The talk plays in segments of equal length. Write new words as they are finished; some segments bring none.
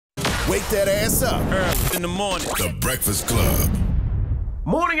Wake that ass up. Early in the morning. The Breakfast Club.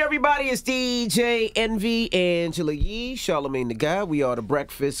 Morning, everybody. It's DJ Envy, Angela Yee, Charlamagne the Guy. We are the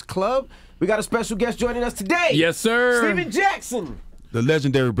Breakfast Club. We got a special guest joining us today. Yes, sir. Steven Jackson. The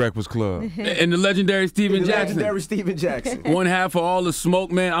legendary Breakfast Club. And the legendary Steven Jackson. Legendary Steven Jackson. One half of all the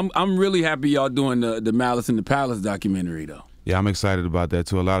smoke, man. I'm really happy y'all doing the Malice in the Palace documentary, though. Yeah, I'm excited about that,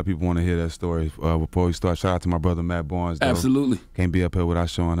 too. A lot of people want to hear that story before we start. Shout out to my brother, Matt Barnes. Though. Absolutely. Can't be up here without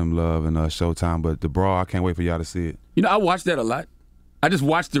showing him love and Showtime. But the Brawl, I can't wait for y'all to see it. You know, I watched that a lot. I just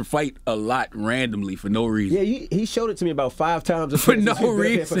watched the fight a lot randomly for no reason. Yeah, he showed it to me about 5 times. For no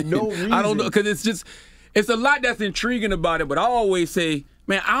reason. For no reason. I don't know, because it's a lot that's intriguing about it, but I always say,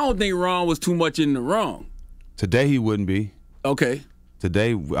 man, I don't think Ron was too much in the wrong. Today he wouldn't be. Okay.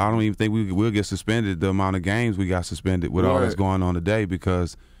 Today, I don't even think we'll get suspended the amount of games we got suspended with all that's going on today,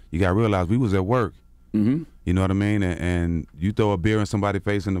 because you got to realize we was at work. Mm-hmm. You know what I mean? And you throw a beer in somebody's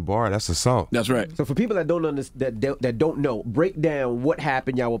face in the bar, that's assault. That's right. So for people that don't understand, that don't know, break down what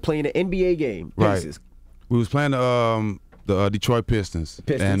happened. Y'all were playing an NBA game. Right. Pacers. We was playing the Detroit Pistons.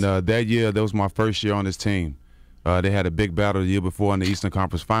 And that year, that was my first year on this team. They had a big battle the year before in the Eastern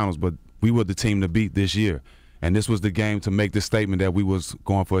Conference Finals, but we were the team to beat this year. And this was the game to make the statement that we was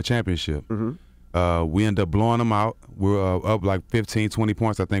going for a championship. Mm-hmm. We ended up blowing them out. We were up like 15, 20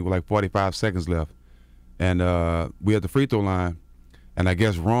 points, I think, with like 45 seconds left. And we had the free throw line. And I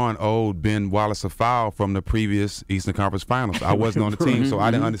guess Ron owed Ben Wallace a foul from the previous Eastern Conference Finals. I wasn't on the team, so I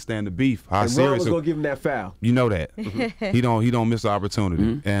didn't understand the beef. How and serious Ron was going to give him that foul. You know that. He don't miss the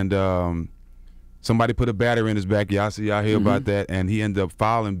opportunity. And somebody put a battery in his back. Y'all hear about that. And he ended up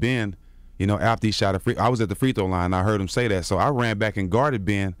fouling Ben. You know, after he shot a free, I was at the free throw line. And I heard him say that, so I ran back and guarded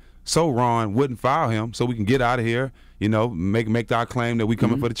Ben, so Ron wouldn't foul him, so we can get out of here. You know, make our claim that we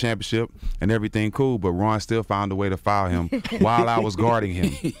coming for the championship and everything cool. But Ron still found a way to foul him while I was guarding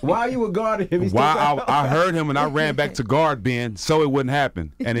him. While you were guarding him, while I heard him and I ran back to guard Ben, so it wouldn't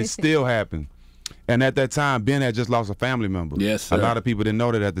happen, and it still happened. And at that time, Ben had just lost a family member. Yes, sir. A lot of people didn't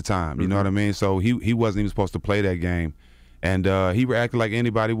know that at the time. You know what I mean? So he wasn't even supposed to play that game. And he reacted like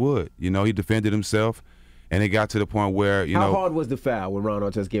anybody would. You know, he defended himself, and it got to the point where, you know. How hard was the foul when Ron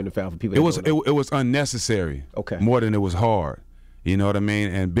Artest gave him the foul for people? It was unnecessary. Okay. More than it was hard. You know what I mean?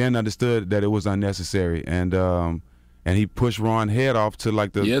 And Ben understood that it was unnecessary, and he pushed Ron's head off to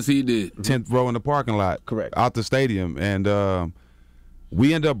like the yes, he did 10th row in the parking lot. Correct. Out the stadium, and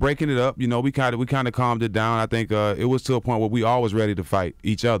we ended up breaking it up. You know, we kind of calmed it down. I think it was to a point where we all was ready to fight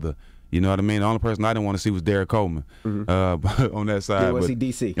each other. You know what I mean? The only person I didn't want to see was Derek Coleman on that side. Didn't want to see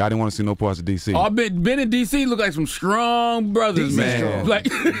DC. I didn't want to see no parts of DC. Oh, Ben and DC look like some strong brothers, DC man. strong. Like,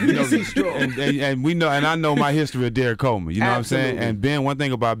 DC strong. And we know, and I know my history of Derek Coleman. You know Absolutely. what I'm saying? And Ben, one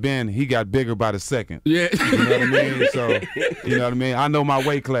thing about Ben, he got bigger by the second. Yeah. You know what I mean? So, you know what I mean? I know my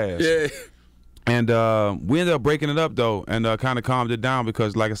weight class. Yeah. And we ended up breaking it up, though, and kind of calmed it down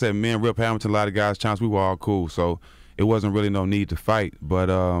because, like I said, me and Rip Hamilton, a lot of guys' chance, we were all cool. So it wasn't really no need to fight. But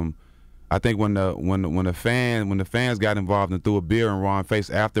I think when the fans got involved and threw a beer in Ron's face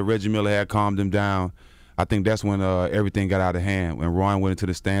after Reggie Miller had calmed him down, I think that's when everything got out of hand. When Ron went into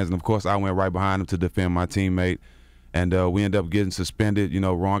the stands, and of course I went right behind him to defend my teammate, and we ended up getting suspended. You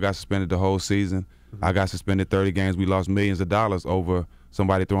know, Ron got suspended the whole season. I got suspended 30 games. We lost millions of dollars over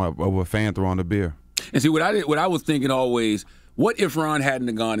a fan throwing a beer. And see, what I was thinking always, what if Ron hadn't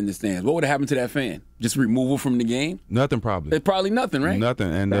have gone in the stands? What would have happened to that fan? Just removal from the game? Nothing, probably. Probably nothing, right?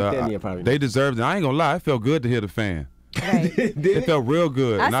 Nothing. And probably they deserved it. I ain't gonna lie, it felt good to hear the fan. Right. It felt real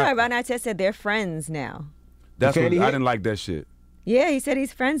good. I saw Ron Artest said they're friends now. That's what I didn't like that shit. Yeah, he said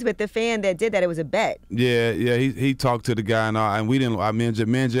he's friends with the fan that did that. It was a bet. Yeah. He talked to the guy and all, and we didn't. Me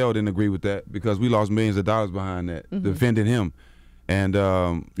and Joe didn't agree with that because we lost millions of dollars behind that defending him. And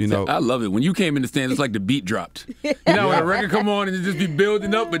you know, I love it when you came in the stands. It's like the beat dropped. You know, when a record come on and it just be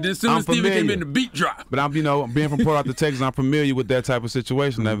building up, but then as soon as Steven came in, the beat dropped. But I'm, being from Port Arthur, Texas, I'm familiar with that type of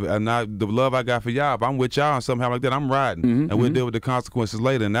situation. And the love I got for y'all, if I'm with y'all and something like that, I'm riding, and we'll deal with the consequences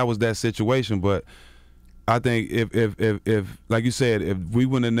later. And that was that situation. But I think if like you said, if we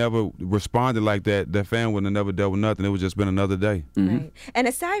wouldn't have never responded like that, the fan wouldn't have never dealt with nothing. It would just been another day. Right. And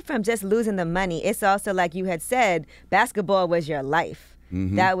aside from just losing the money, it's also like you had said, basketball was your life.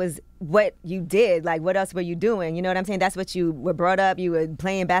 That was what you did. Like, what else were you doing? You know what I'm saying? That's what you were brought up. You were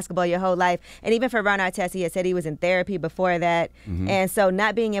playing basketball your whole life. And even for Ron Artest, he had said he was in therapy before that. And so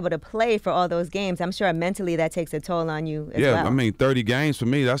not being able to play for all those games, I'm sure mentally that takes a toll on you as well. Yeah, I mean, 30 games for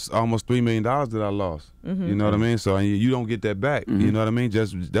me, that's almost $3 million that I lost. You know what I mean? So you don't get that back. You know what I mean?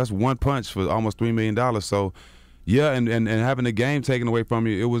 That's one punch for almost $3 million. So, yeah, and having the game taken away from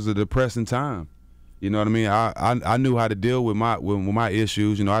you, it was a depressing time. You know what I mean? I knew how to deal with my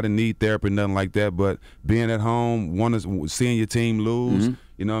issues. You know, I didn't need therapy, nothing like that. But being at home, seeing your team lose,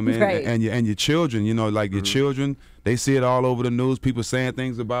 you know what I mean? Right. And your children, you know, like your children, they see it all over the news. People saying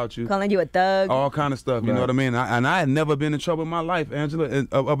things about you, Calling you a thug. all kind of stuff. You know what I mean? And I had never been in trouble in my life, Angela,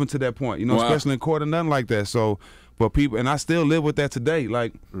 up until that point. You know, especially in court or nothing like that. So. But people, and I still live with that today.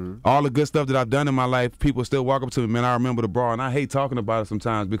 Like all the good stuff that I've done in my life, people still walk up to me, man, I remember the Brawl, and I hate talking about it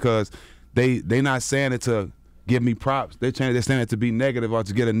sometimes because they not saying it to give me props. They're saying it to be negative or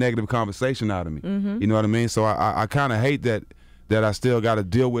to get a negative conversation out of me. You know what I mean? So I kind of hate that I still got to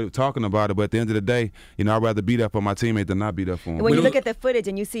deal with talking about it. But at the end of the day, you know, I'd rather be there for my teammate than not be there for him. When you look at the footage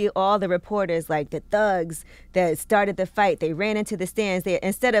and you see all the reporters, like the thugs that started the fight, they ran into the stands.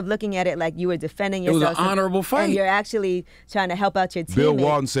 Instead of looking at it like you were defending yourself. It was an honorable fight. And you're actually trying to help out your teammate. Bill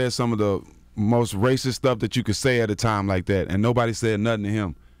Walton said some of the most racist stuff that you could say at a time like that, and nobody said nothing to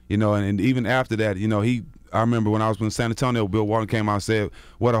him. You know, and even after that, you know, I remember when I was in San Antonio, Bill Walton came out and said,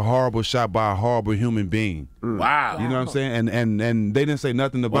 "What a horrible shot by a horrible human being." Wow. You know what I'm saying? And they didn't say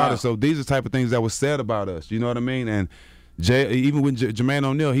nothing about it. So these are the type of things that was said about us. You know what I mean? And even when Jermaine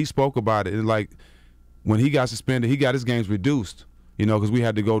O'Neal, he spoke about it. And like when he got suspended, he got his games reduced. You know, because we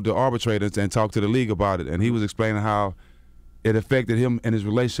had to go to arbitrators and talk to the league about it. And he was explaining how it affected him and his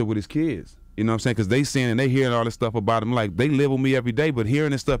relationship with his kids. You know what I'm saying? Because they seeing and they hearing all this stuff about him. Like, they live with me every day, but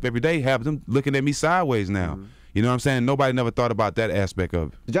hearing this stuff every day have them looking at me sideways now. You know what I'm saying? Nobody never thought about that aspect of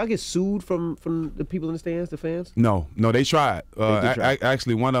it. Did y'all get sued from the people in the stands, the fans? No, they tried. They try.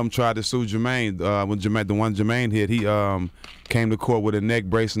 Actually, one of them tried to sue Jermaine. When the one Jermaine hit, he came to court with a neck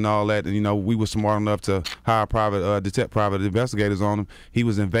brace and all that. And, you know, we were smart enough to hire private investigators on him. He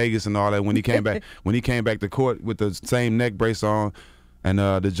was in Vegas and all that. When he came back to court with the same neck brace on, and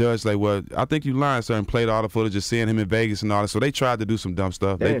the judge like, well, I think you lying, sir, and played all the footage of seeing him in Vegas and all that. So they tried to do some dumb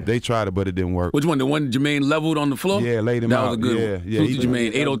stuff. They tried it, but it didn't work. Which one? The one Jermaine leveled on the floor? Yeah, laid him out. That was a good one. Yeah, Salute to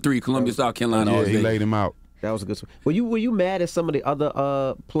Jermaine, 803, Columbia, South Carolina. Yeah, he laid him out. That was a good one. Were you mad at some of the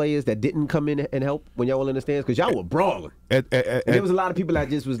other players that didn't come in and help when y'all were in the stands? Because y'all were brawling. And there was a lot of people that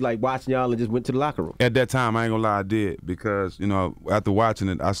just was like watching y'all and just went to the locker room. At that time, I ain't gonna lie, I did. Because, you know, after watching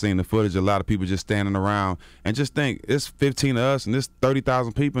it, I seen the footage, a lot of people just standing around and just think, it's 15 of us and there's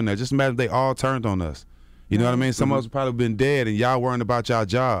 30,000 people in there. Just imagine if they all turned on us. You know what I mean? Some of us probably been dead and y'all worrying about y'all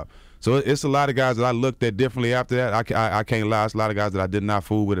job. So it's a lot of guys that I looked at differently after that. I can't lie. It's a lot of guys that I did not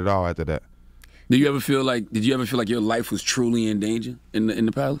fool with at all after that. Did you ever feel like your life was truly in danger in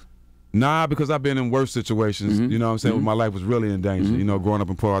the Palace? Nah, because I've been in worse situations, you know what I'm saying, where my life was really in danger, you know, growing up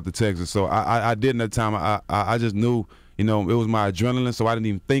in Port Arthur, Texas. So I didn't at the time. I just knew, you know, it was my adrenaline, so I didn't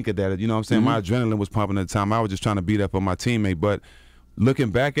even think of that. You know what I'm saying? My adrenaline was pumping at the time. I was just trying to be there for my teammate. But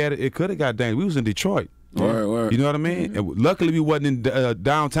looking back at it, it could have got dangerous. We was in Detroit. Word. You know what I mean? And luckily, we wasn't in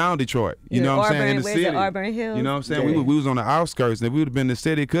downtown Detroit. You know what I'm saying? In the city. Auburn Hills. You know what I'm saying? We was on the outskirts, and if we would have been in the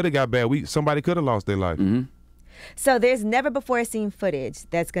city, it could have got bad. Somebody could have lost their life. So there's never before seen footage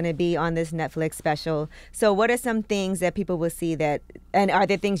that's going to be on this Netflix special. So what are some things that people will see and are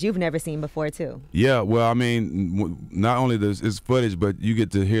there things you've never seen before too? Yeah, well, I mean, not only is footage, but you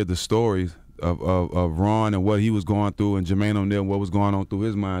get to hear the stories of Ron and what he was going through, and Jermaine O'Neal, what was going on through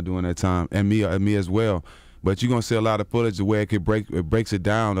his mind during that time, and me as well. But you're gonna see a lot of footage where it breaks it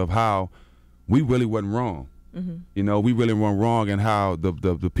down of how we really wasn't wrong. You know, we really weren't wrong, and how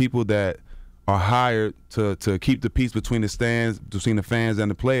the people that are hired to keep the peace between the stands, between the fans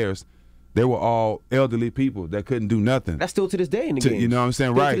and the players, they were all elderly people that couldn't do nothing. That's still to this day in the game. You know what I'm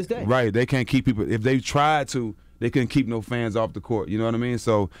saying? Still right, to this day. Right. They can't keep people. If they tried to, they couldn't keep no fans off the court. You know what I mean?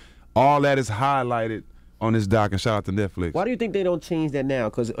 So all that is highlighted on this doc, and shout out to Netflix. Why do you think they don't change that now?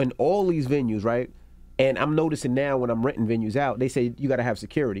 Because in all these venues, right, and I'm noticing now when I'm renting venues out, they say you got to have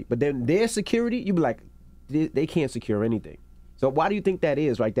security. But then their security, you be like, they can't secure anything. So why do you think that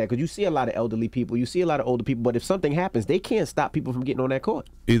is right there? Because you see a lot of elderly people, you see a lot of older people, but if something happens, they can't stop people from getting on that court.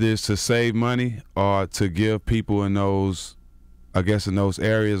 Either it's to save money or to give people in those, I guess, in those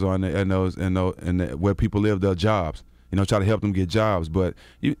areas or where people live their jobs. You know, try to help them get jobs. But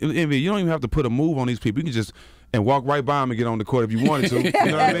you don't even have to put a move on these people. You can just walk right by them and get on the court if you wanted to. You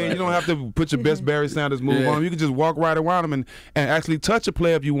know what I mean? You don't have to put your best Barry Sanders move on them. You can just walk right around them and actually touch a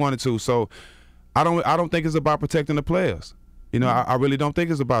player if you wanted to. So I don't think it's about protecting the players. You know, I really don't think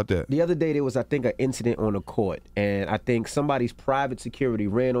it's about that. The other day there was, I think, an incident on the court, and I think somebody's private security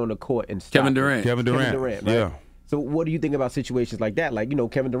ran on the court and stopped Kevin Durant. Kevin Durant, right? Yeah. So what do you think about situations like that? Like, you know,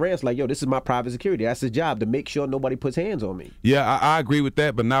 Kevin Durant's like, yo, this is my private security. That's his job, to make sure nobody puts hands on me. Yeah, I agree with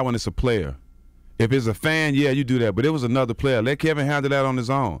that, but not when it's a player. If it's a fan, yeah, you do that. But it was another player. Let Kevin handle that on his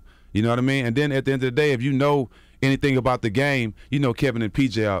own. You know what I mean? And then at the end of the day, if you know anything about the game, you know Kevin and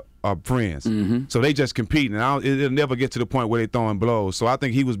PJ are friends. So they just compete, and it'll never get to the point where they throwing blows. So I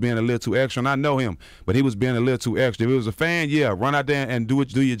think he was being a little too extra, and I know him, but he was being a little too extra. If it was a fan, yeah, run out there and do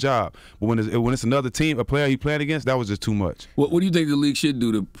your job. But when it's another team, a player he playing against, that was just too much. What do you think the league should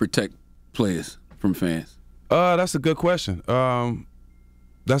do to protect players from fans? That's a good question.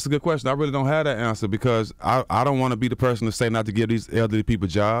 That's a good question. I really don't have that answer because I don't want to be the person to say not to give these elderly people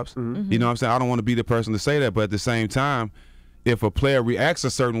jobs. You know what I'm saying? I don't want to be the person to say that, but at the same time, if a player reacts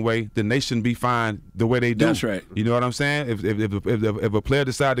a certain way, then they shouldn't be fined the way they do. That's right. You know what I'm saying? If a player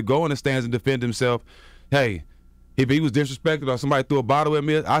decided to go in the stands and defend himself, hey, if he was disrespected or somebody threw a bottle at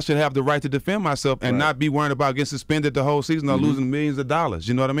me, I should have the right to defend myself and not be worried about getting suspended the whole season or losing millions of dollars.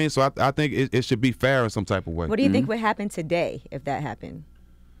 You know what I mean? So I think it should be fair in some type of way. What do you think would happen today if that happened?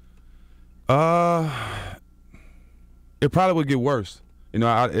 It probably would get worse. You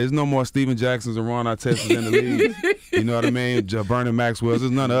know, there's no more Steven Jacksons and Ron Artests in the league. You know what I mean? Vernon Maxwell's.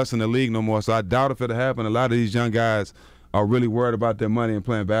 There's none of us in the league no more. So I doubt if it'll happen. A lot of these young guys are really worried about their money and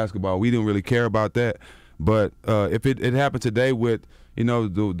playing basketball. We didn't really care about that. But if it happened today with, you know,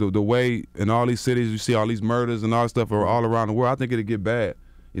 the way in all these cities you see all these murders and all this stuff are all around the world, I think it'll get bad.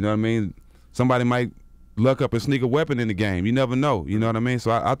 You know what I mean? Somebody might luck up and sneak a weapon in the game. You never know. You know what I mean?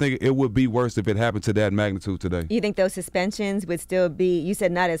 So I think it would be worse if it happened to that magnitude today. You think those suspensions would still be, you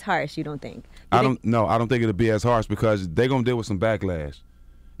said not as harsh, you don't think? I don't think it'll be as harsh because they're going to deal with some backlash.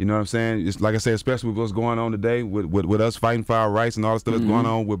 You know what I'm saying? It's like I said, especially with what's going on today, with us fighting for our rights and all the stuff that's going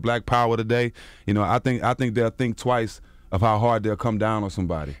on with Black Power today. You know, I think they'll think twice of how hard they'll come down on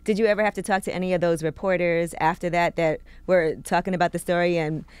somebody. Did you ever have to talk to any of those reporters after that were talking about the story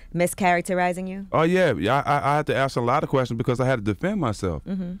and mischaracterizing you? Oh, yeah. I had to ask a lot of questions because I had to defend myself.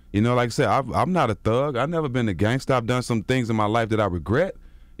 You know, like I said, I'm not a thug. I've never been a gangster. I've done some things in my life that I regret,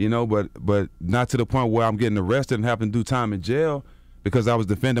 you know, but not to the point where I'm getting arrested and having to do time in jail because I was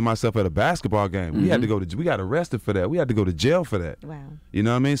defending myself at a basketball game. We had to we got arrested for that. We had to go to jail for that. Wow. You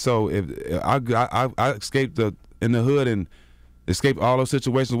know what I mean? So if I escaped in the hood and escape all those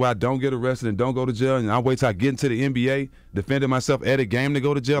situations where I don't get arrested and don't go to jail, and I wait till I get into the NBA, defending myself at a game to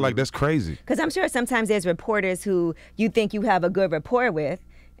go to jail, like that's crazy. Because I'm sure sometimes there's reporters who you think you have a good rapport with,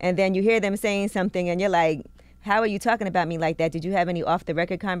 and then you hear them saying something and you're like, how are you talking about me like that? Did you have any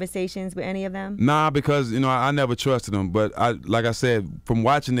off-the-record conversations with any of them? Nah, because, you know, I never trusted them. But like I said, from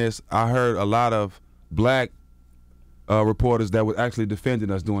watching this, I heard a lot of black reporters that were actually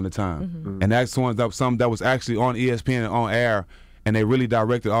defending us during the time. And that's some that was actually on ESPN and on air, and they really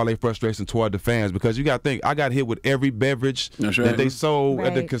directed all their frustration toward the fans because you got to think, I got hit with every beverage that they sold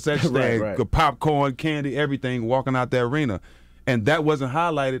at the concession stand, popcorn, candy, everything, walking out the arena. And that wasn't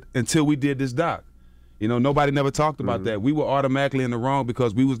highlighted until we did this doc. You know, nobody never talked about that. We were automatically in the wrong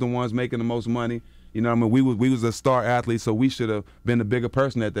because we was the ones making the most money. You know what I mean? We was a star athlete, so we should have been the bigger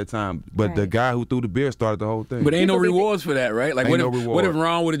person at that time. But the guy who threw the beer started the whole thing. But ain't no rewards for that, right? Like, what if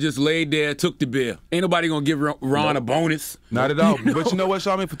Ron would have just laid there, took the beer? Ain't nobody going to give Ron a bonus. Not at all. But you know what,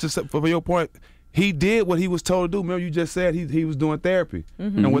 Charlamagne, for your point, he did what he was told to do. Remember, you just said he was doing therapy.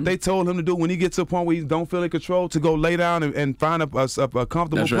 And what they told him to do when he gets to a point where he don't feel in control, to go lay down and find a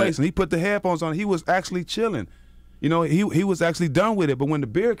comfortable place. And he put the headphones on. He was actually chilling. You know, he was actually done with it. But when the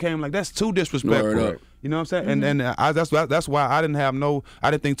beer came, like, that's too disrespectful. You know what I'm saying? And that's why I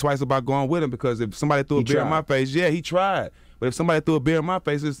didn't think twice about going with him, because if somebody threw a beer in my face, yeah, he tried. But if somebody threw a beer in my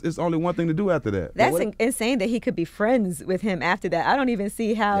face, it's only one thing to do after that. That's insane that he could be friends with him after that. I don't even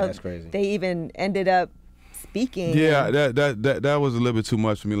see how they even ended up speaking. Yeah, that was a little bit too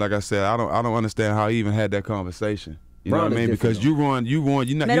much for me. Like I said, I don't understand how he even had that conversation. You know what I mean? Because you ruin.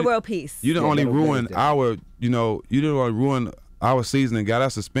 Meta world peace. You didn't only ruin our. You didn't only ruin our season and got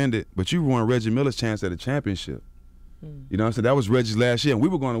us suspended, but you ruined Reggie Miller's chance at a championship. You know what I'm saying? That was Reggie's last year, and we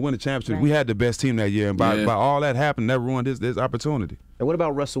were going to win the championship. We had the best team that year, and by all that happened, that ruined his opportunity. And what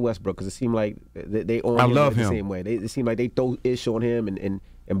about Russell Westbrook? Because it seemed like they own him the same way. It seemed like they throw ish on him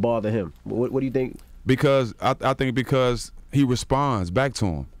and bother him. What do you think? Because I think because he responds back to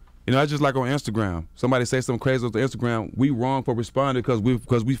him. You know, it's just like on Instagram. Somebody say something crazy on Instagram, we wrong for responding because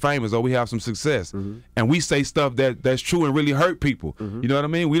we famous or we have some success. And we say stuff that's true and really hurt people. You know what I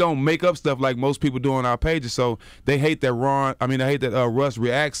mean? We don't make up stuff like most people do on our pages. So they hate that Russ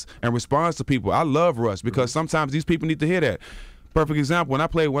reacts and responds to people. I love Russ because sometimes these people need to hear that. Perfect example, when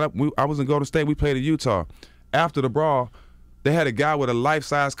I was in Golden State, we played in Utah. After the brawl, they had a guy with a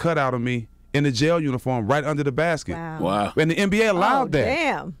life-size cutout of me in the jail uniform right under the basket. Wow. And the NBA allowed that.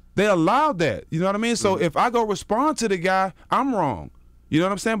 Damn. They allowed that. You know what I mean? So if I go respond to the guy, I'm wrong. You know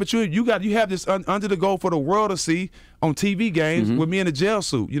what I'm saying? But you have this under the goal for the world to see on TV games with me in a jail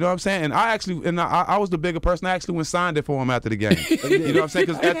suit. You know what I'm saying? And I was the bigger person. I actually went and signed it for him after the game. You know what I'm saying?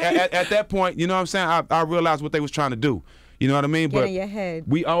 Because at that point, you know what I'm saying, I realized what they was trying to do. You know what I mean? Get in your head.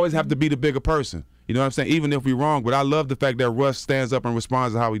 We always have to be the bigger person. You know what I'm saying? Even if we're wrong. But I love the fact that Russ stands up and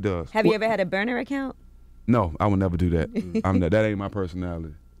responds to how he does. Have you ever had a burner account? No, I would never do that. That ain't my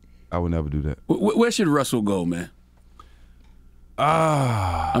personality. I would never do that. Where should Russell go, man?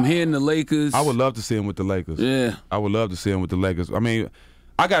 I'm hearing the Lakers. I would love to see him with the Lakers. Yeah. I would love to see him with the Lakers. I mean,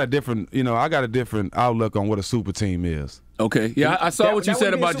 I got a different outlook on what a super team is. Okay. Yeah, I saw what you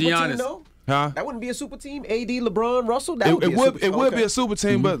said about Giannis. Huh? That wouldn't be a super team. AD, LeBron, Russell. It would be a super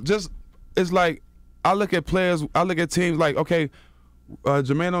team, but just it's like I look at players. I look at teams like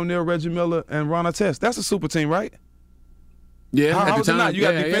Jermaine O'Neal, Reggie Miller, and Ron Artest. That's a super team, right? Yeah, how is it not? You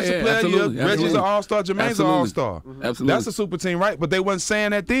got defensive player. Absolutely. Reggie's an all-star. Jermaine's an all-star. Absolutely. That's a super team, right? But they wasn't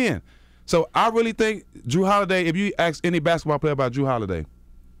saying that then. So I really think Drew Holiday, if you ask any basketball player about Drew Holiday,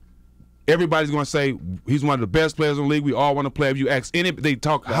 everybody's going to say he's one of the best players in the league. We all want to play. If you ask they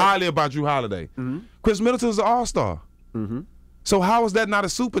talk highly about Drew Holiday. Chris Middleton's an all-star. So how is that not a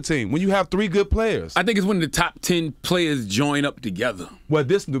super team when you have 3 good players? I think it's when the top 10 players join up together. Well,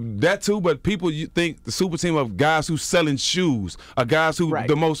 that too, but you think the super team of guys who selling shoes are guys who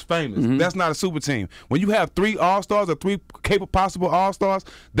the most famous. That's not a super team. When you have 3 all-stars or 3 possible all-stars,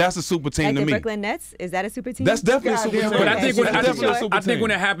 that's a super team to me. The Brooklyn Nets, is that a super team? That's definitely a super team. But I think when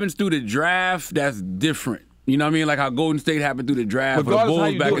it happens through the draft, that's different. You know what I mean? Like how Golden State happened through the draft. Regardless or the how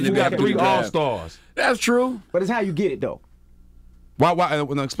Bulls you back do in it, the you day got 3 all-stars. That's true. But it's how you get it, though. Why? Explain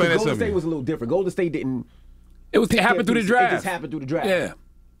that to me. Golden State was a little different. Golden State didn't. It happened through the draft. It just happened through the draft. Yeah.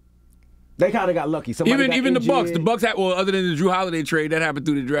 They kind of got lucky. Even the Bucks. The Bucks had, other than the Drew Holiday trade, that happened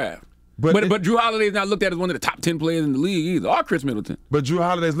through the draft. But Drew Holiday is not looked at as one of the top 10 players in the league either, or Chris Middleton. But Drew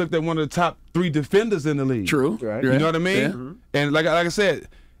Holiday's looked at one of the top 3 defenders in the league. True. Right. You know what I mean? Yeah. And like I said,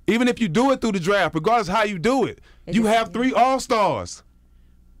 even if you do it through the draft, regardless of how you do it, you have 3 all-stars.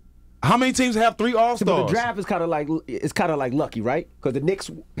 How many teams have 3 all-stars? But the draft is kind of like lucky, right? Because the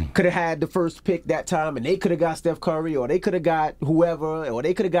Knicks could have had the first pick that time, and they could have got Steph Curry, or they could have got whoever, or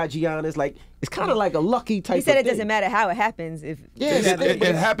they could have got Giannis. Like it's kind of like a lucky type. He said of it doesn't matter how it happens. It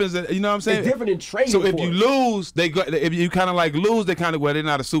happens. You know what I'm saying? It's different in trading. So if you lose, if you kind of like lose, they're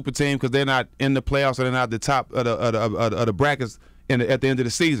not a super team because they're not in the playoffs or they're not at the top of the brackets. At the end of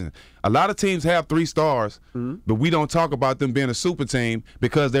the season, a lot of teams have 3 stars, but we don't talk about them being a super team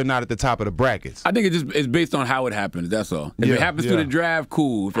because they're not at the top of the brackets. I think it's based on how it happens. That's all. If it happens through the draft,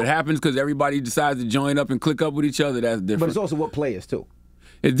 cool. If it happens because everybody decides to join up and click up with each other, that's different. But it's also what players too.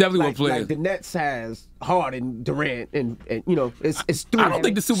 It's definitely what players. Like the Nets has Harden, Durant, and you know it's 3. I don't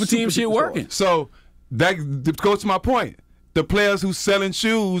think the super team shit working. So that goes to my point. The players who selling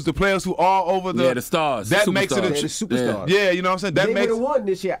shoes, the players who are over the stars, that the makes it a superstars. Yeah, you know what I'm saying. That they makes would have won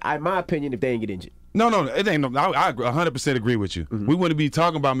this year, in my opinion, if they didn't get injured. No, it ain't. I 100% agree with you. We wouldn't be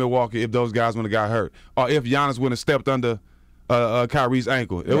talking about Milwaukee if those guys wouldn't have got hurt, or if Giannis wouldn't have stepped under Kyrie's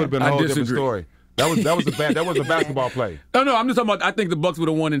ankle. It would have been a whole different story. That was a basketball play. No, I'm just talking about. I think the Bucks would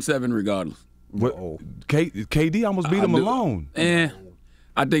have won in 7 regardless. KD almost beat him alone.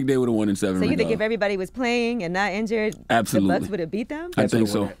 I think they would have won in 7. So you think if everybody was playing and not injured, absolutely, the Bucks would have beat them? I think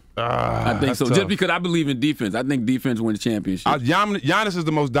so. I think so. Tough. Just because I believe in defense. I think defense wins championships. Giannis is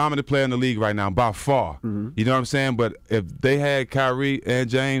the most dominant player in the league right now, by far. You know what I'm saying? But if they had Kyrie and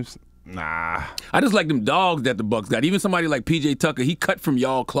James, nah. I just like them dogs that the Bucks got. Even somebody like P.J. Tucker, he cut from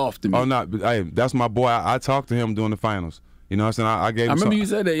y'all cloth to me. Oh, no. Hey, that's my boy. I talked to him during the finals. You know what I'm saying? I remember you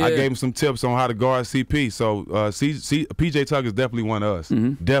said that, yeah. I gave him some tips on how to guard CP. So P.J. Tucker is definitely one of us.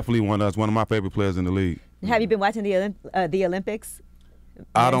 Definitely one of us. One of my favorite players in the league. Have you been watching the Olympics?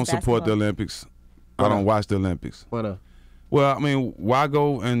 I don't support the Olympics. I don't watch the Olympics. Why not? Well, I mean, why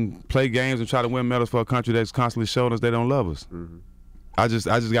go and play games and try to win medals for a country that's constantly showing us they don't love us? I just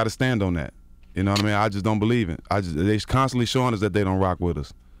got to stand on that. You know what I mean? I just don't believe it. They're constantly showing us that they don't rock with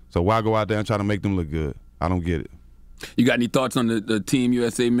us. So why go out there and try to make them look good? I don't get it. You got any thoughts on the Team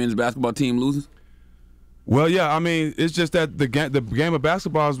USA men's basketball team losing? Well, yeah, I mean, it's just that the game of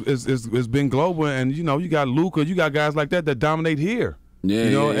basketball is been global, and you know, you got Luka, you got guys like that dominate here. Yeah,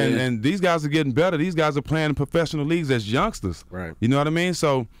 you know, yeah. And these guys are getting better. These guys are playing in professional leagues as youngsters. Right. You know what I mean?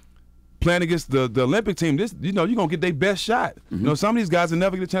 So playing against the Olympic team, you're gonna get their best shot. You know, some of these guys will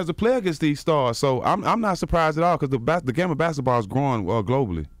never get a chance to play against these stars. So I'm not surprised at all because the game of basketball is growing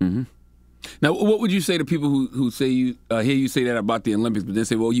globally. Now, what would you say to people who say hear you say that about the Olympics, but then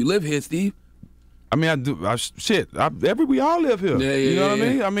say, "Well, you live here, Steve." I mean, we all live here. Yeah, you know what I yeah.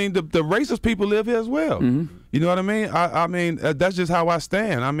 mean? I mean, the racist people live here as well. You know what I mean? I mean, that's just how I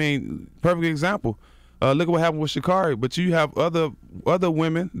stand. I mean, perfect example. Look at what happened with Sha'Carri. But you have other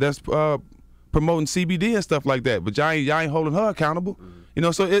women that's promoting CBD and stuff like that. But y'all ain't holding her accountable. You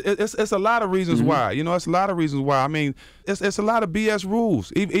know, so it's a lot of reasons why. You know, it's a lot of reasons why. I mean, it's a lot of BS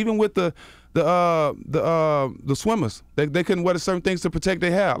rules. Even with the swimmers, they couldn't wear certain things to protect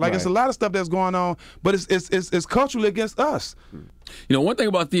their hair. Like, it's a lot of stuff that's going on, but it's culturally against us. You know, one thing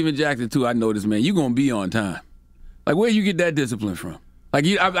about Steven Jackson too, I noticed, man, you gonna be on time. Like, where you get that discipline from? Like,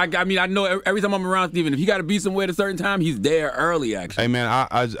 I mean, I know every time I'm around Steven, if he got to be somewhere at a certain time, he's there early, actually. Hey, man,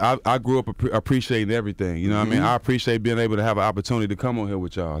 I grew up appreciating everything. You know what I mean? I appreciate being able to have an opportunity to come on here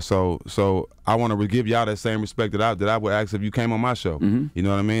with y'all. So I want to give y'all that same respect that I would ask if you came on my show. You know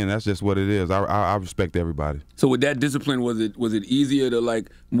what I mean? That's just what it is. I respect everybody. So with that discipline, was it easier to, like,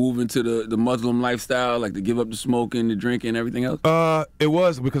 move into the Muslim lifestyle, like to give up the smoking, the drinking, and everything else? It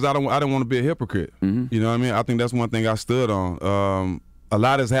was, because I didn't want to be a hypocrite. You know what I mean? I think that's one thing I stood on. A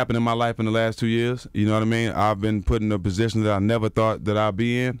lot has happened in my life in the last 2 years. You know what I mean? I've been put in a position that I never thought that I'd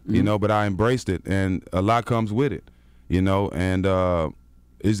be in, you know, but I embraced it, and a lot comes with it, you know, and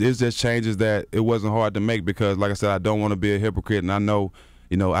it's just changes that it wasn't hard to make, because, like I said, I don't want to be a hypocrite, and I know,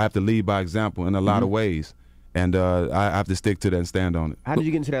 you know, I have to lead by example in a lot of ways, and I have to stick to that and stand on it. How did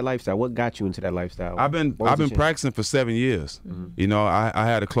you get into that lifestyle? What got you into that lifestyle? I've been practicing for 7 years. You know, I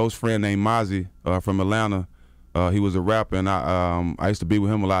had a close friend named Mozzie from Atlanta. He was a rapper, and I used to be with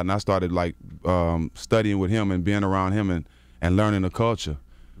him a lot, and I started, like, studying with him and being around him and learning the culture.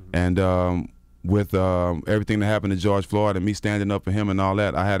 And with everything that happened to George Floyd and me standing up for him and all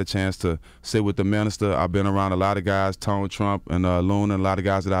that, I had a chance to sit with the minister. I've been around a lot of guys, Tone Trump and Luna, and a lot of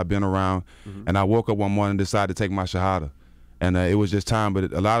guys that I've been around. And I woke up one morning and decided to take my Shahada. And it was just time,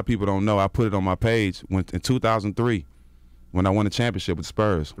 but a lot of people don't know. I put it on my page in 2003 when I won the championship with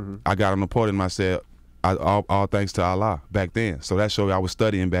Spurs. I got on the podium and I said, all thanks to Allah back then. So that showed I was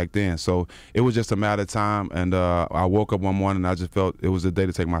studying back then. So it was just a matter of time, and I woke up one morning and I just felt it was the day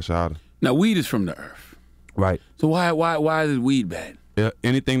to take my Shahada. Now, weed is from the earth. Right. So why is weed bad?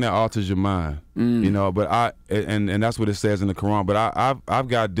 Anything that alters your mind, you know, but and that's what it says in the Quran, but I've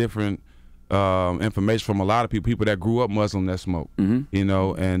got different information from a lot of people that grew up Muslim that smoke, you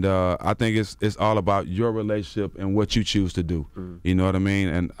know, and I think it's all about your relationship and what you choose to do, you know what I mean?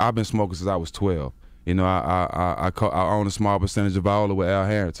 And I've been smoking since I was 12. You know, I own a small percentage of Viola with Al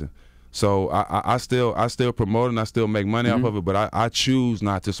Harrington. So I still promote it and I still make money off of it, but I choose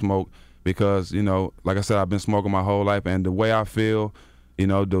not to smoke because, you know, like I said, I've been smoking my whole life, and the way I feel, you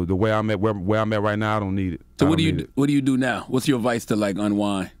know, the way I'm at, where I'm at right now, I don't need it. So what do you do now? What's your vice to, like,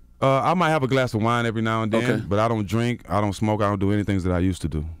 unwind? I might have a glass of wine every now and then, but I don't drink, I don't smoke, I don't do anything that I used to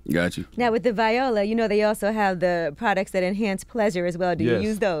do. Got you. Now with the Viola, you know, they also have the products that enhance pleasure as well. Do you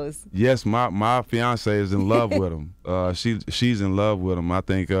use those? Yes, my fiance is in love with them. She's in love with them. I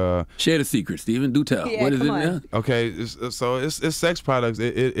think. Share the secret, Steven. Do tell. Yeah, what is it now? Okay, it's sex products.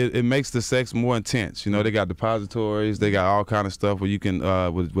 It makes the sex more intense. You know, they got depositories. They got all kind of stuff where you can,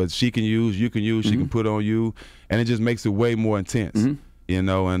 what she can use, you can use, she can put on you, and it just makes it way more intense. You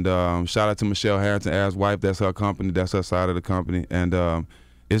know, and shout out to Michelle Harrington, A's wife. That's her company. That's her side of the company, and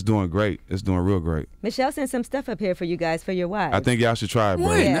it's doing great. It's doing real great. Michelle sent some stuff up here for you guys, for your wives. I think y'all should try it, bro.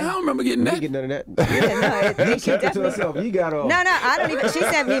 Wait, I don't remember getting that. I didn't get none of that. Yeah, no, she kept it to definitely. herself. You got all. No, I don't even. She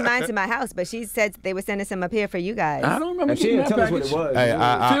sent me mine to my house, but she said they were sending some up here for you guys. I don't remember And she getting didn't that tell us what it package.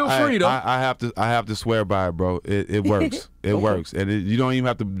 was. Hey, Feel free, though. I have to swear by it, bro. It works. It works, and you don't even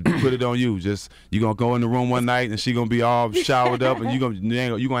have to put it on you. Just you gonna go in the room one night, and she gonna be all showered up, and you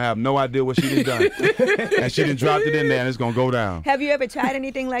gonna have no idea what she done and she done dropped it in there, and it's gonna go down. Have you ever tried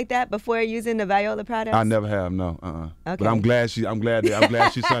anything like that before using the Viola products? I never have, no. Okay. But I'm glad she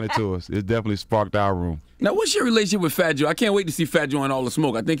sent it to us. It definitely sparked our room. Now, what's your relationship with Fat Joe? I can't wait to see Fat Joe on All the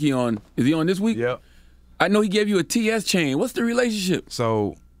Smoke. I think is he on this week? Yep. I know he gave you a TS chain. What's the relationship?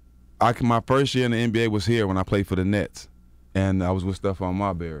 So, my first year in the NBA was here when I played for the Nets, and I was with Stephon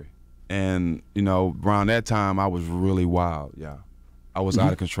Marbury. And, you know, around that time, I was really wild, I was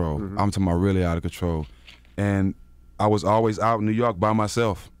out of control. I'm talking about really out of control. And I was always out in New York by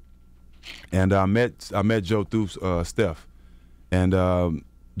myself. And I met Joe through Steph. And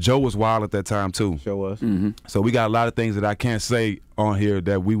Joe was wild at that time, too. Sure was. So we got a lot of things that I can't say on here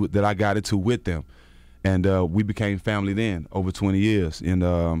that I got into with them. And we became family then, over 20 years.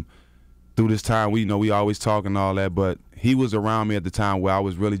 And through this time, we always talk and all that, but he was around me at the time where I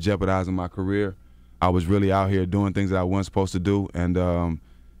was really jeopardizing my career. I was really out here doing things that I wasn't supposed to do, and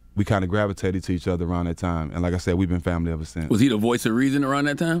we kind of gravitated to each other around that time. And like I said, we've been family ever since. Was he the voice of reason around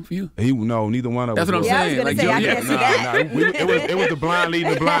that time for you? No, neither one of us. That's what I'm saying. I was gonna say, I can't see that. It was the blind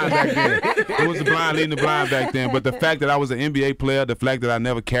leading the blind back then. It was the blind leading the blind back then. But the fact that I was an NBA player, the fact that I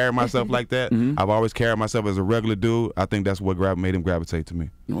never carried myself like that, I've always carried myself as a regular dude, I think that's what made him gravitate to me.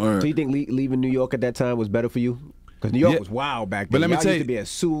 Word. So you think leaving New York at that time was better for you? Because New York was wild back then. But let me y'all tell used you, to be at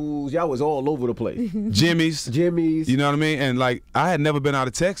Sue's. Y'all was all over the place. Jimmy's. Jimmy's. You know what I mean? And like, I had never been out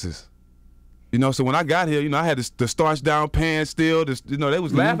of Texas. You know, so when I got here, I had the starched down pants still. They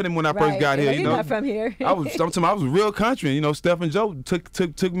was laughing at me when I first got here. You're not from here. I was real country. And, Steph and Joe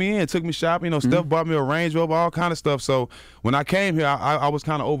took me in, took me shopping. Steph bought me a Range Rover, all kind of stuff. So when I came here, I was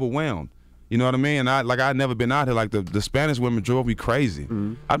kind of overwhelmed. You know what I mean? And I'd never been out here. Like the Spanish women drove me crazy.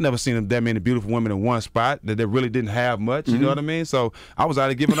 I've never seen that many beautiful women in one spot that they really didn't have much. You know what I mean? So I was out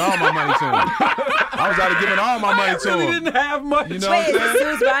here giving all my money to them. I was out here giving all my money to them. Really didn't have much. You know Wait, is what I'm this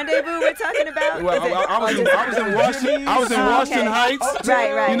saying? Sue's Rendezvous we're talking about? Well, I was in Washington Heights.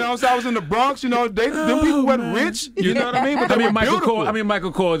 Right. You know, so I was in the Bronx. Them people wasn't rich. You know what I mean? But they were beautiful.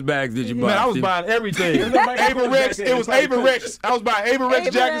 Michael Kors bags did you buy? Man, I was buying everything. Averex. It was Averex. I was buying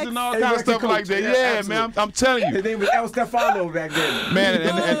Averex jackets and all kind of stuff like that. Yeah, man. I'm telling you. His name was El Stefano back then. Man,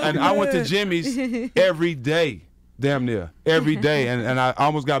 and I went to Jimmy's every day. Damn near every day, and I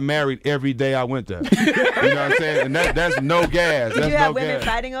almost got married every day I went there. You know what I'm saying? And that's no gas. Did That's you have no women gas.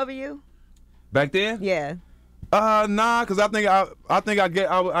 fighting over you? Back then? Yeah. Nah, because I think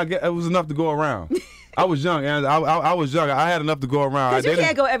it was enough to go around. I was young, and I was young. I had enough to go around. Because you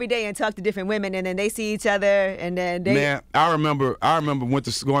can't go every day and talk to different women, and then they see each other, and then they. Man, I remember going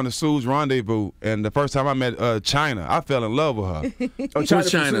to Sue's Rendezvous, and the first time I met China, I fell in love with her. Oh,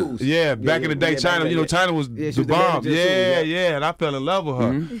 China. Yeah, back in the day, China. China was the bomb. Yeah, and I fell in love with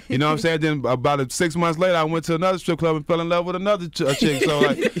her. You know what I'm saying? Then about 6 months later, I went to another strip club and fell in love with another chick. So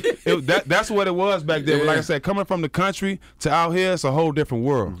like, that's what it was back then. But like I said, coming from the country to out here, it's a whole different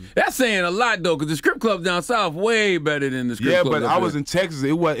world. That's saying a lot though, because the strip clubs down south way better than the strip clubs. Yeah, but I was in Texas.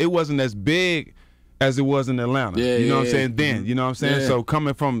 It wasn't as big as it was in Atlanta. Yeah, you know what I'm yeah. saying? Then, you know what I'm saying? Yeah. So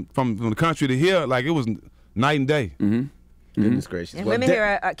coming from the country to here, like it was night and day. Goodness gracious. And Well, women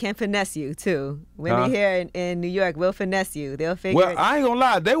here can finesse you too. Women here in New York will finesse you. They'll figure. Well, I ain't gonna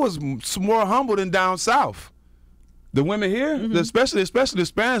lie, they was more humble than down south. The women here, especially the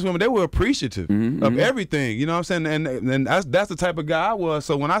Spanish women, they were appreciative of everything. You know what I'm saying? And that's the type of guy I was.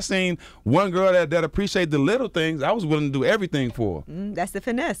 So when I seen one girl that appreciated the little things, I was willing to do everything for her. That's the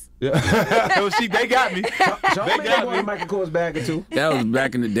finesse. Yeah. They got me. Charlamagne got me. Michael Kors bag or two. That was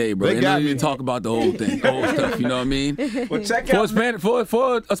back in the day, bro. They They got don't me. even talk about the whole thing, the whole stuff. You know what I mean? Well, check For a, out Spanish,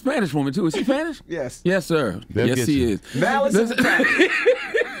 for a Spanish woman too. Is she Spanish? Yes. Yes, sir. They'll yes, get he you. is. Malice in the Top.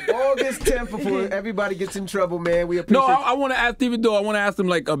 August 10th before everybody gets in trouble, man. We appreciate No, I want to ask Steven though. I want to ask him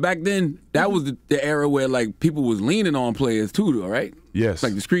like back then. That was the era where like people was leaning on players too, though, right? Yes.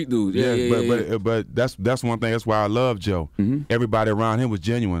 Like the street dudes. Yeah. But that's one thing. That's why I love Joe. Everybody around him was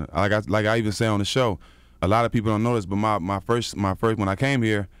genuine. Like I even say on the show, a lot of people don't know this, but my first when I came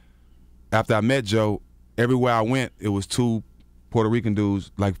here, after I met Joe, everywhere I went, it was two Puerto Rican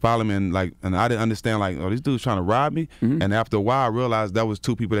dudes like following me, and I didn't understand like, oh, these dudes trying to rob me. And after a while, I realized that was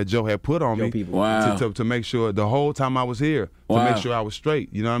two people that Joe had put on me people. Wow. to make sure the whole time I was here to Wow. make sure I was straight.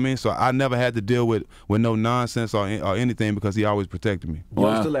 You know what I mean? So I never had to deal with no nonsense or anything because he always protected me. Joe's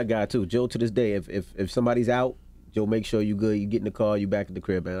Wow. still that guy too. Joe to this day, if somebody's out, Joe make sure you good. You get in the car, you back at the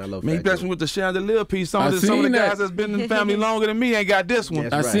crib, man. I love Man, he Fat blessed Joe. me with the chandelier piece. Some I of the seen guys that. that's been in the family longer than me ain't got this one.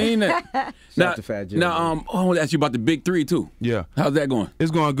 Yes. I Right. seen that. Shout out to Fat Joe. Now, I want to ask you about the Big Three too. Yeah. How's that going?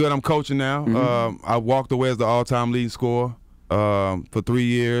 It's going good. I'm coaching now. I walked away as the all-time leading scorer for 3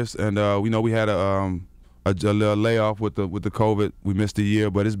 years, and we had a little layoff with the COVID. We missed a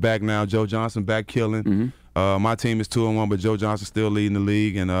year, but it's back now. Joe Johnson back killing. My team is 2-1, but Joe Johnson still leading the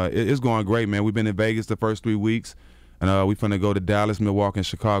league, and it's going great, man. We've been in Vegas the first 3 weeks, and we finna go to Dallas, Milwaukee, and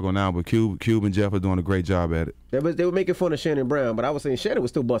Chicago now. But Cube and Jeff are doing a great job at it. They were making fun of Shannon Brown, but I was saying Shannon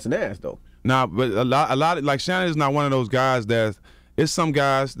was still busting ass though. Nah, but a lot of, like Shannon is not one of those guys it's some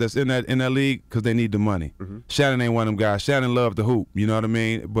guys that's in that league because they need the money. Shannon ain't one of them guys. Shannon loved the hoop, you know what I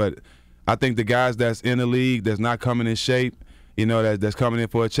mean? But I think the guys that's in the league that's not coming in shape, that's coming in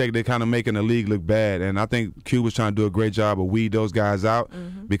for a check, they're kind of making the league look bad. And I think Q was trying to do a great job of weed those guys out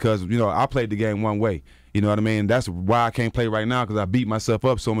because, I played the game one way. You know what I mean? That's why I can't play right now because I beat myself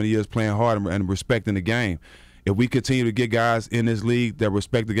up so many years playing hard and respecting the game. If we continue to get guys in this league that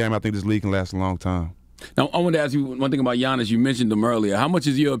respect the game, I think this league can last a long time. Now, I want to ask you one thing about Giannis. You mentioned him earlier. How much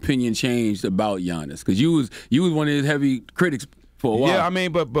has your opinion changed about Giannis? Because you was one of his heavy critics for a while. Yeah, I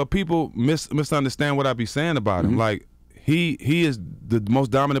mean, but people misunderstand what I be saying about him. Like, he is the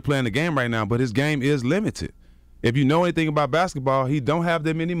most dominant player in the game right now, but his game is limited. If you know anything about basketball, he don't have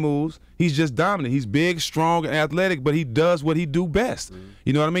that many moves. He's just dominant. He's big, strong, and athletic, but he does what he do best.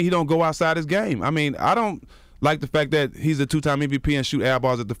 You know what I mean? He don't go outside his game. I mean, I don't like the fact that he's a 2-time MVP and shoot air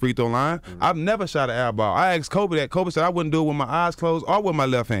balls at the free throw line. I've never shot an air ball. I asked Kobe that. Kobe said I wouldn't do it with my eyes closed or with my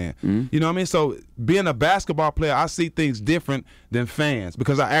left hand. You know what I mean? So being a basketball player, I see things different than fans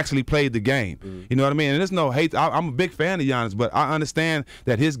because I actually played the game. You know what I mean? And there's no hate. I'm a big fan of Giannis, but I understand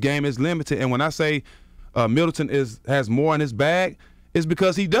that his game is limited. And when I say Middleton has more in his bag, it's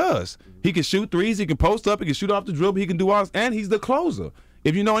because he does. He can shoot threes, he can post up, he can shoot off the dribble, he can do all this, and he's the closer.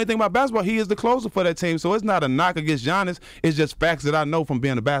 If you know anything about basketball, he is the closer for that team. So it's not a knock against Giannis. It's just facts that I know from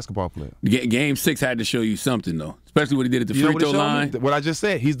being a basketball player. Game 6 had to show you something, though, especially what he did at the free throw line. What I just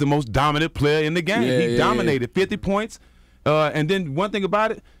said, he's the most dominant player in the game. He dominated 50 points. And then one thing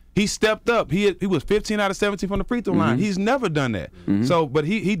about it, he stepped up. He was 15 out of 17 from the free throw line. He's never done that. So, but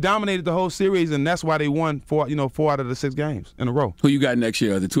he dominated the whole series, and that's why they won 4 out of the 6 games in a row. Who you got next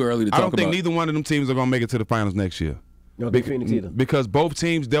year? Is it too early to talk about? I don't think neither one of them teams are going to make it to the finals next year. You don't think Phoenix either? Because both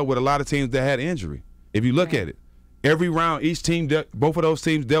teams dealt with a lot of teams that had injury. If you look at it, every round, both of those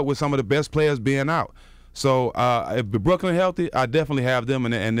teams dealt with some of the best players being out. So if Brooklyn healthy, I definitely have them.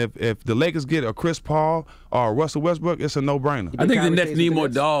 And if the Lakers get a Chris Paul or a Russell Westbrook, it's a no-brainer. I think the Nets need more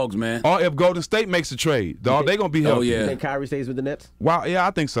dogs, man. Or if Golden State makes a trade, they're going to be healthy. You think Kyrie stays with the Nets? Well, yeah,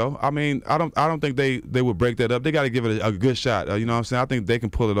 I think so. I mean, I don't think they would break that up. They got to give it a good shot. You know what I'm saying? I think they can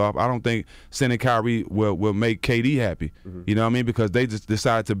pull it off. I don't think sending Kyrie will make KD happy. You know what I mean? Because they just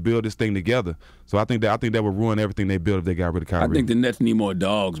decided to build this thing together. So I think that would ruin everything they built if they got rid of Kyrie. I think the Nets need more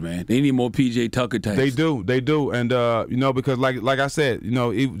dogs, man. They need more PJ Tucker types. They do, and you know, because like I said, you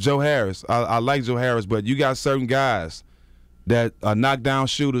know, Joe Harris. I like Joe Harris, but you got certain guys that are knockdown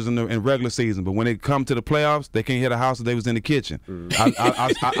shooters in regular season, but when it come to the playoffs, they can't hit a house if they was in the kitchen.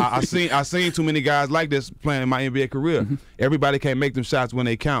 I seen too many guys like this playing in my NBA career. Everybody can't make them shots when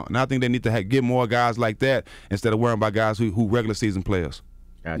they count, and I think they need to get more guys like that instead of worrying about guys who regular season players.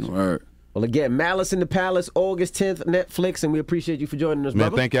 Gotcha. Word. Well, again, Malice in the Palace, August 10th, Netflix, and we appreciate you for joining us, man,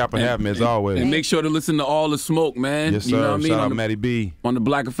 brother. thank y'all for having me, as always. And make sure to listen to All the Smoke, man. Yes, sir. You know what I mean? Shout out Matty B. On the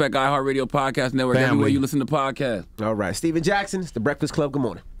Black Effect iHeartRadio Podcast Network, Family. everywhere you listen to podcasts. All right. Stephen Jackson, it's The Breakfast Club. Good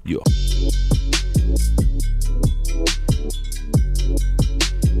morning. Yeah.